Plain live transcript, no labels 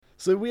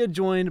So we are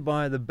joined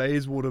by the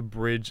Bayswater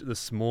Bridge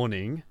this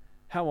morning.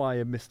 How are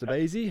you, Mr.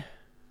 Basie?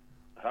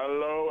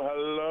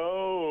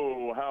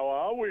 Hello. How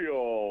are we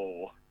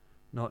all?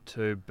 Not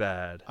too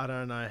bad. I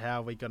don't know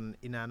how we got an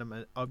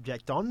inanimate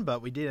object on,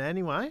 but we did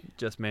anyway.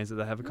 Just means that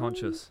they have a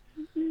conscience.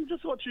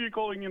 Just what you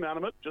calling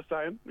inanimate. Just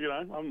saying. You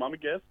know, I'm a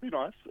guest. Be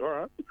nice. All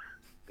right.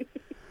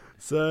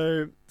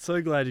 So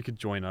glad you could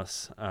join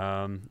us,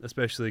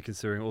 especially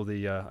considering all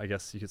the, I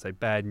guess you could say,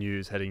 bad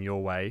news heading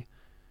your way.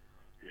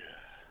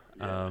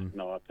 Yeah.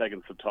 No, I've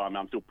taken some time.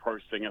 I'm still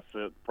processing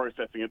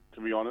it,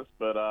 to be honest.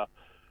 But,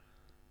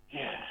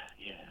 yeah.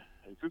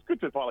 It's good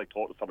to finally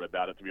talk to someone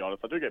about it, to be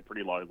honest. I do get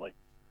pretty lonely.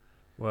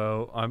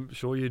 Well, I'm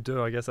sure you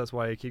do. I guess that's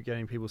why you keep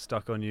getting people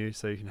stuck on you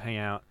so you can hang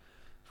out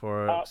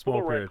for a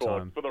small period of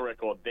time. For the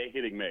record, they're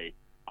hitting me.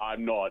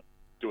 I'm not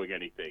doing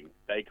anything.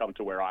 They come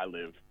to where I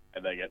live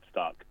and they get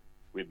stuck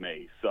with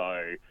me. So,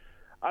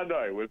 I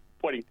know, we're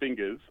pointing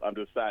fingers. I'm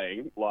just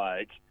saying,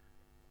 like,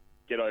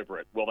 get over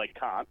it. Well, they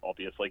can't,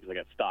 obviously, because they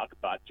get stuck,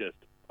 but just,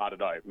 I don't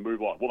know,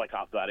 move on. Well, they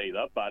can't do that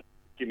either, but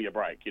give me a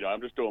break. You know,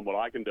 I'm just doing what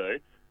I can do, and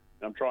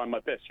I'm trying my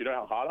best. You know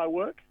how hard I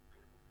work?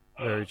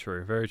 Very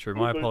true, very true.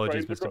 My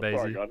apologies, Mr. Basie.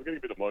 Sorry, guys, I'm getting a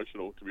bit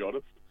emotional, to be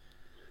honest.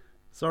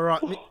 So,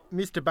 right,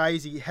 Mr.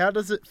 Basie, how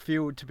does it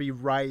feel to be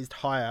raised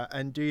higher,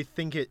 and do you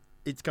think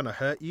it's going to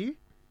hurt you?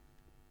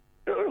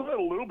 A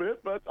little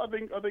bit, but I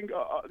think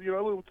you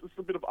know, it's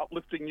a bit of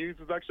uplifting news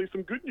is actually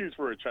some good news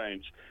for a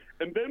change,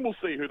 and then we'll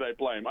see who they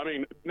blame. I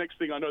mean, next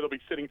thing I know, they'll be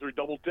sitting through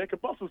double-decker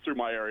buses through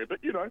my area,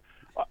 but you know,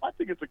 I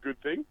think it's a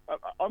good thing.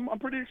 I'm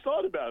pretty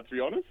excited about it, to be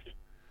honest.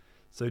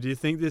 So, do you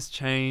think this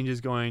change is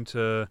going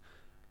to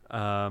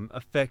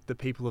affect the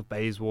people of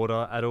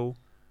Bayswater at all?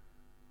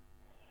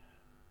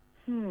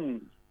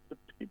 The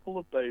people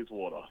of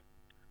Bayswater.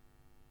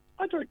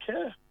 I don't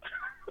care.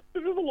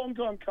 This is a long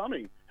time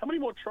coming. How many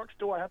more trucks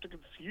do I have to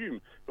consume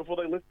before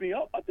they lift me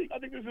up? I think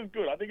this is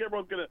good. I think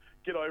everyone's going to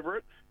get over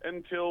it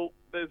until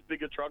there's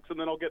bigger trucks, and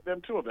then I'll get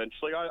them too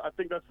eventually. I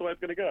think that's the way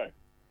it's going to go.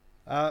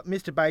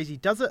 Mr.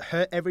 Basie, does it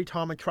hurt every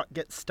time a truck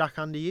gets stuck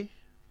under you?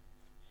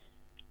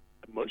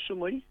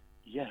 Emotionally,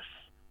 yes.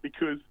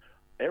 Because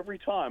every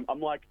time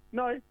I'm like,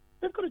 no,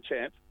 they've got a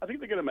chance. I think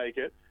they're going to make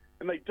it,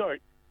 and they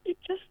don't. It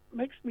just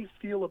makes me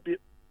feel a bit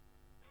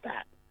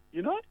fat,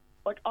 you know?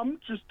 Like, I'm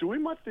just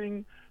doing my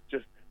thing,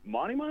 just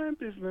minding my own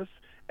business,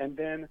 and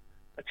then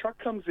a truck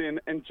comes in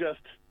and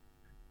just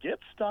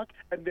gets stuck,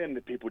 and then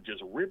the people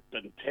just rip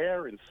and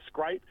tear and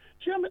scrape.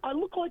 Do you know what I mean? I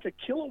look like a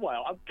killer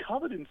whale. I'm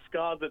covered in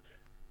scars that...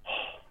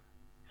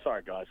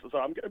 Sorry, guys.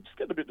 Sorry, I'm just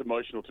getting a bit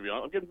emotional, to be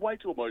honest. I'm getting way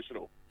too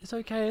emotional. It's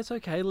okay.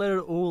 Let it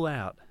all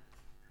out.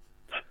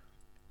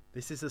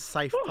 This is a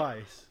safe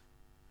place.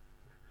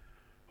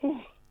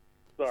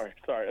 Sorry.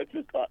 It's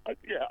just,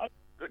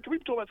 can we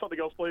talk about something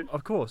else, please?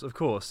 Of course.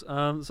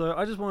 So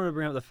I just wanted to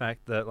bring up the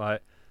fact that,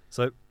 like,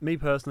 so me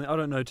personally, I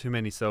don't know too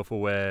many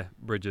self-aware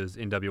bridges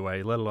in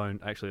WA, let alone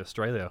actually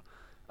Australia.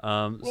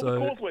 The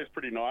Causeway's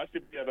pretty nice.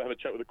 If you ever have a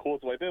chat with the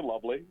Causeway, they're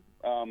lovely.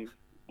 A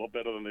lot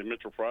better than the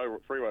Mitchell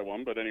Freeway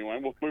one, but anyway,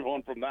 we'll move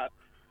on from that.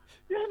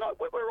 Yeah, no,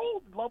 we're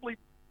all lovely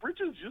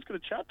bridges. You're just going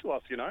to chat to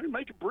us, you know?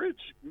 Make a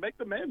bridge. Make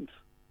them end.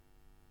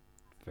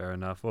 Fair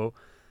enough. Well,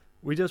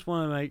 we just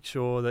want to make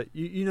sure that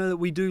you know that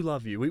we do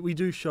love you. We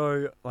do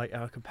show, like,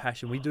 our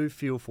compassion. We do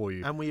feel for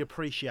you. And we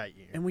appreciate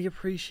you.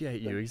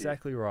 Thank you.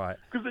 Exactly right.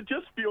 Because it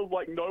just feels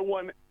like no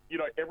one, you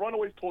know, everyone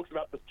always talks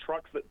about the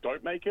trucks that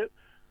don't make it,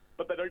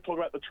 but they don't talk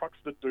about the trucks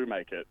that do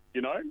make it,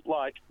 you know?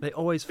 Like, they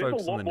always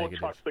focus on the negative. There's a lot more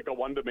trucks that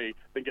go under me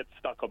than get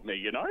stuck on me,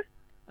 you know?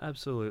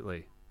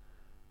 Absolutely.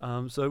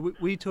 So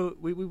we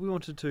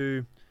wanted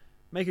to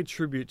make a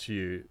tribute to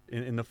you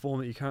in the form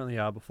that you currently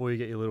are before you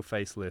get your little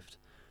facelift.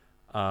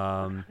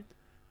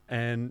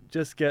 And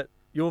just get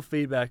your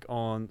feedback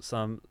on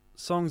some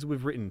songs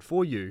we've written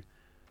for you,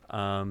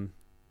 to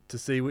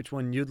see which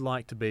one you'd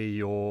like to be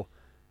your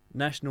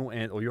national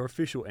anthem or your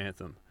official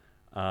anthem.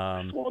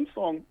 One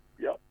song,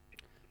 yep.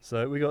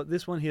 So we got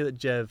this one here that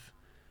Jev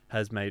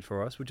has made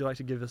for us. Would you like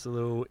to give us a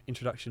little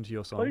introduction to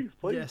your song?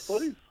 Please.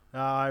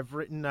 I've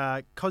written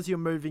 "Cause You're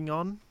Moving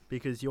On,"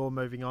 because you're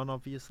moving on,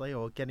 obviously,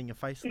 or getting a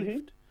facelift.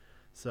 Mm-hmm.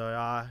 So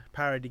I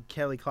parodied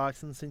Kelly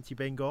Clarkson, "Since You've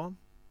Been Gone."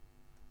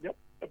 Yep.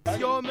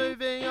 You're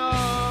moving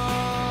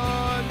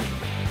on.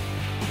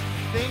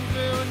 Things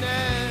will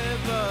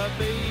never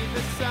be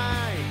the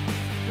same.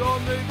 You're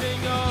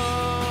moving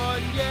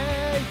on,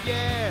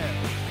 yeah.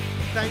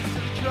 Thanks to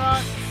the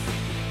trucks,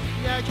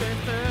 yeah,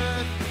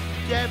 Earth,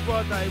 get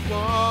what they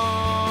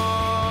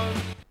want.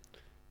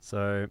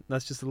 So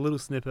that's just a little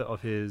snippet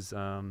of his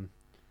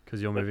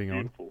 "Cause You're Moving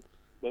On."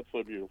 That's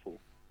so beautiful.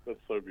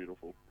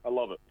 I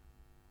love it.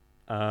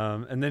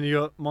 And then you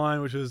got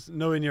mine, which was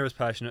nowhere near as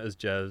passionate as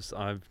Jev's.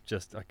 I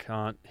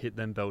can't hit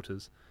them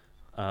belters.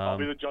 I'll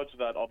be the judge of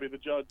that. I'll be the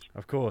judge.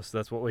 Of course,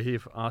 that's what we're here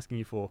for, asking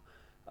you for.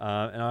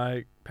 And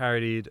I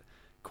parodied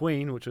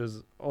Queen, which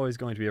was always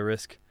going to be a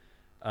risk.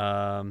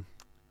 Another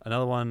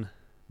one,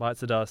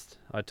 Bites the Dust.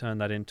 I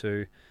turned that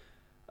into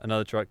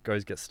Another Truck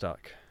Goes Get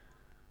Stuck.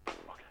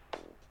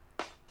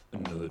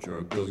 Another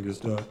truck goes get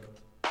stuck.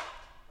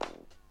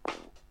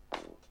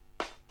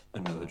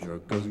 Another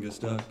truck goes and gets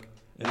stuck.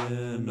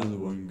 And another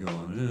one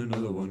gone, and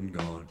another one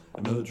gone.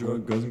 Another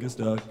truck goes and gets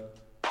stuck.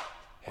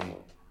 Hey,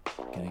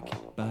 can I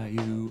get by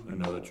you?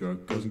 Another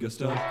truck goes and gets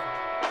stuck.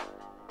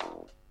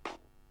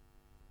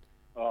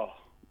 Oh,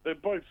 they're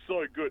both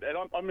so good, and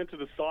I'm meant to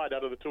decide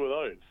out of the two of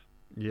those.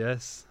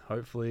 Yes,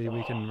 hopefully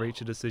we can reach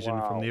a decision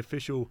wow. from the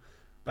official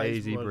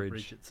Basie Bayswater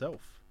Bridge.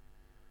 itself.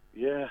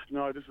 Yeah,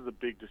 no, this is a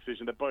big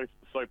decision. They're both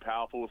so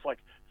powerful. It's like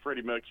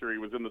Freddie Mercury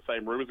was in the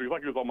same room as me. It's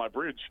like he was on my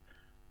bridge.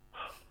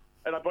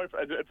 And and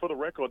for the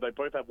record, they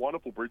both have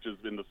wonderful bridges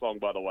in the song,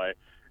 by the way,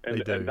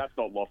 and that's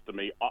not lost to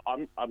me.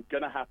 I'm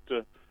gonna have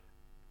to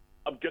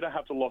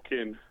lock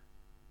in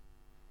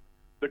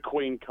the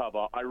Queen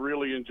cover. I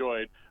really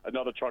enjoyed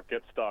Another Truck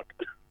Gets Stuck.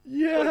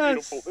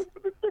 Yes. So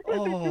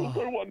beautiful. This is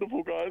so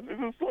wonderful, guys. This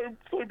is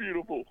so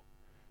beautiful.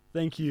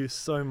 Thank you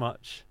so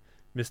much,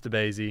 Mr.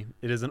 Basie.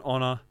 It is an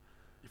honour.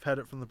 You've heard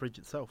it from the bridge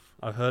itself.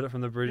 I've heard it from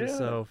the bridge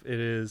itself. It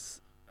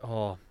is,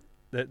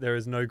 there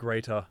is no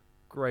greater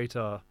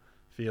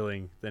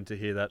feeling than to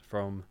hear that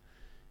from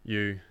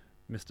you,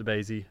 Mr.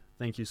 Basie.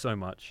 Thank you so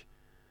much.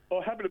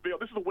 Oh, happy to be on.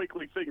 This is a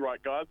weekly thing,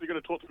 right, guys? You're going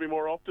to talk to me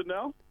more often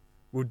now?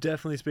 We'll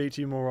definitely speak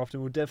to you more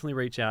often. We'll definitely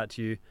reach out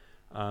to you.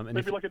 And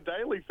maybe like a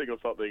daily thing or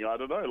something. I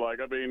don't know. I'm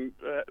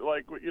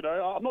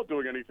not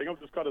doing anything. I'm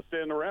just kind of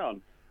standing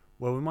around.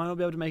 Well, we might not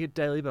be able to make it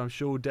daily, but I'm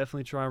sure we'll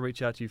definitely try and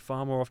reach out to you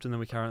far more often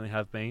than we currently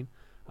have been.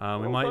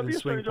 We might even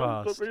swing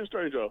past. Don't be a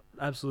stranger.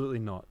 Absolutely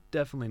not.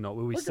 Definitely not.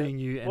 We'll be seeing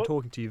you and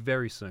talking to you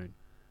very soon.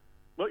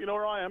 Well, you know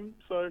where I am,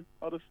 so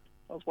I'll just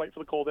wait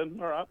for the call then.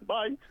 All right,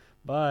 bye.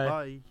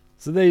 Bye.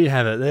 So there you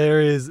have it.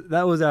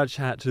 That was our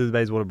chat to the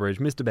Bayswater Bridge,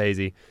 Mr.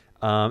 Basie,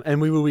 and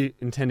we will be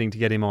intending to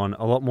get him on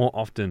a lot more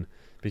often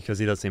because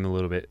he does seem a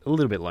little bit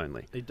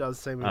lonely. He does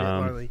seem a bit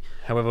lonely.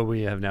 However,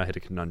 we have now hit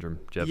a conundrum,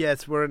 Jeb.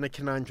 Yes, we're in a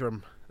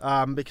conundrum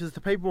because the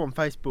people on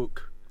Facebook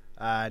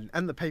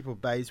and the people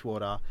of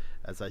Bayswater,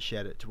 as I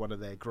shared it to one of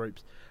their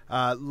groups,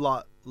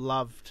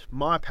 loved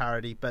my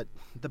parody, but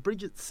the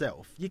bridge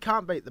itself, you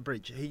can't beat the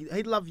bridge.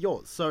 He'd love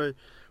yours. So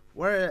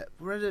we're at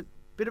a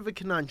bit of a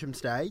conundrum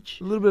stage.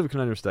 A little bit of a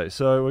conundrum stage.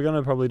 So we're going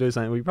to probably do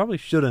something we probably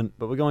shouldn't,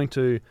 but we're going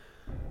to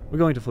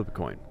flip a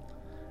coin.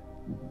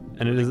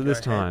 And it is at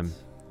this time.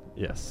 Heads.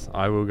 Yes,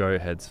 I will go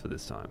heads for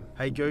this time.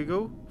 Hey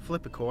Google,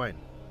 flip a coin.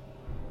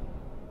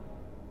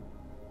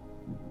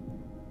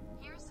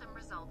 Here's some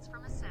results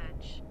from a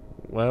search.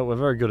 Well, we're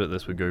very good at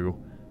this with Google.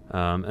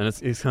 And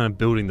it's kind of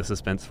building the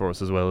suspense for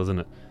us as well, isn't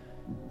it?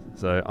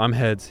 So I'm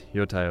heads,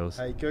 you're tails.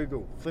 Hey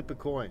Google, flip a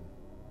coin.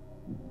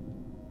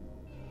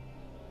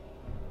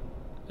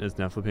 It's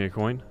now flipping a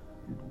coin.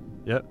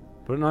 Yep.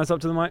 Put it nice up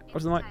to the mic.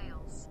 Up to the mic. Tails.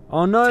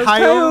 Oh no,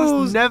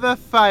 Tails never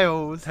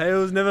fails.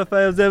 Tails never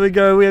fails. There we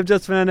go. We have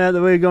just found out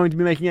that we're going to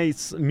be making a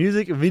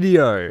music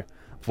video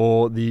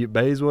for the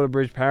Bayswater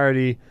Bridge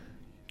parody,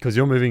 Because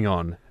You're Moving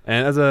On.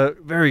 And as a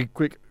very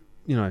quick,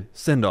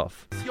 send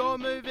off. You're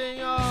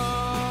moving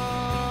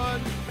on.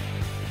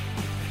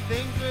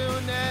 Things will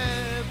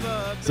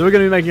never. So we're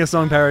going to be making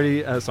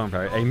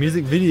a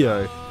music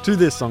video to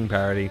this song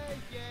parody,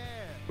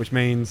 which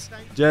means,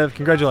 Jev,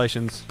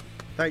 congratulations.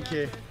 Thank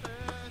you.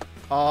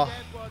 Oh,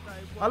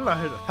 I don't know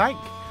who to thank.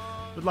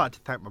 I would like to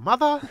thank my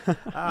mother.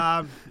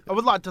 I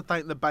would like to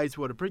thank the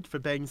Bayswater Bridge for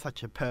being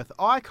such a Perth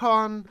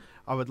icon.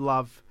 I would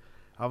love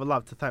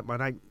to thank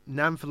my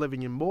nan for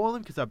living in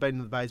Moreland because I've been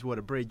to the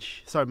Bayswater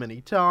Bridge so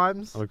many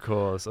times. Of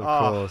course.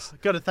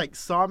 Got to thank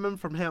Simon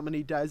from How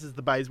Many Days Has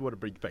the Bayswater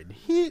Bridge Been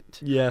Hit?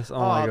 Yes,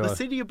 my God. The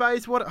city of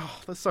Bayswater.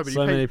 Oh, there's so many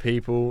people. So many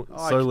people,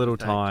 so little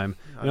time.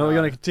 We're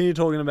going to continue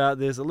talking about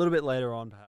this a little bit later on, perhaps.